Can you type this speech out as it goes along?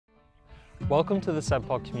Welcome to the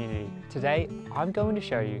Subpod community. Today, I'm going to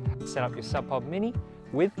show you how to set up your Subpod Mini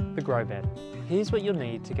with the grow bed. Here's what you'll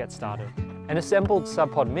need to get started. An assembled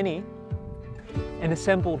Subpod Mini, an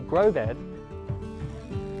assembled grow bed,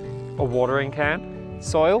 a watering can,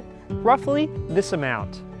 soil, roughly this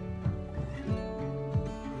amount.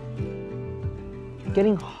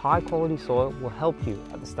 Getting high quality soil will help you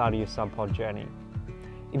at the start of your Subpod journey.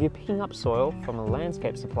 If you're picking up soil from a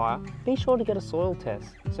landscape supplier, be sure to get a soil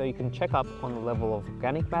test so you can check up on the level of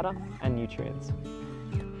organic matter and nutrients.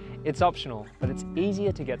 It's optional, but it's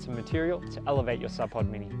easier to get some material to elevate your Subpod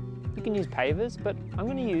Mini. You can use pavers, but I'm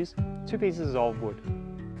going to use 2 pieces of wood.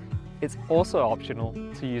 It's also optional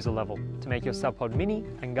to use a level to make your Subpod Mini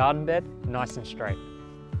and garden bed nice and straight.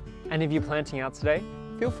 And if you're planting out today,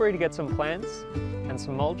 feel free to get some plants and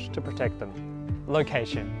some mulch to protect them.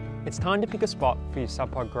 Location. It's time to pick a spot for your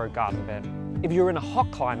Subpod Grow garden bed. If you're in a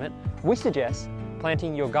hot climate, we suggest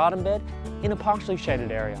planting your garden bed in a partially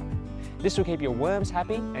shaded area. This will keep your worms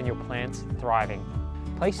happy and your plants thriving.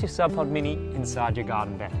 Place your Subpod Mini inside your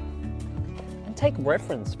garden bed. And take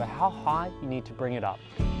reference for how high you need to bring it up.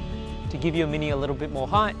 To give your Mini a little bit more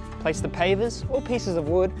height, place the pavers or pieces of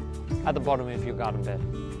wood at the bottom of your garden bed.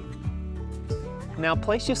 Now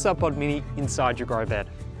place your Subpod Mini inside your grow bed.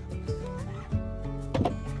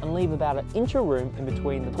 And leave about 1 inch of room in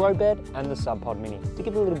between the grow bed and the Subpod Mini to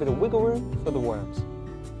give a little bit of wiggle room for the worms.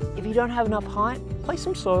 If you don't have enough height, place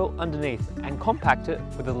some soil underneath and compact it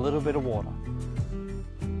with a little bit of water.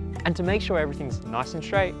 And to make sure everything's nice and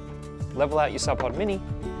straight, level out your Subpod Mini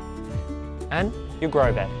and your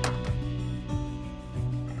grow bed.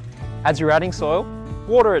 As you're adding soil,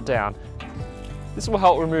 water it down. This will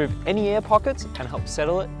help remove any air pockets and help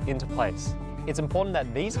settle it into place. It's important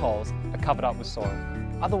that these holes are covered up with soil.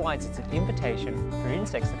 Otherwise, it's an invitation for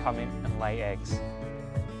insects to come in and lay eggs.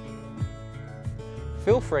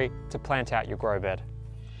 Feel free to plant out your grow bed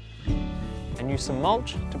and use some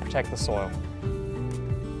mulch to protect the soil.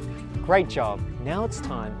 Great job! Now it's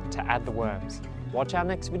time to add the worms. Watch our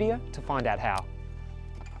next video to find out how.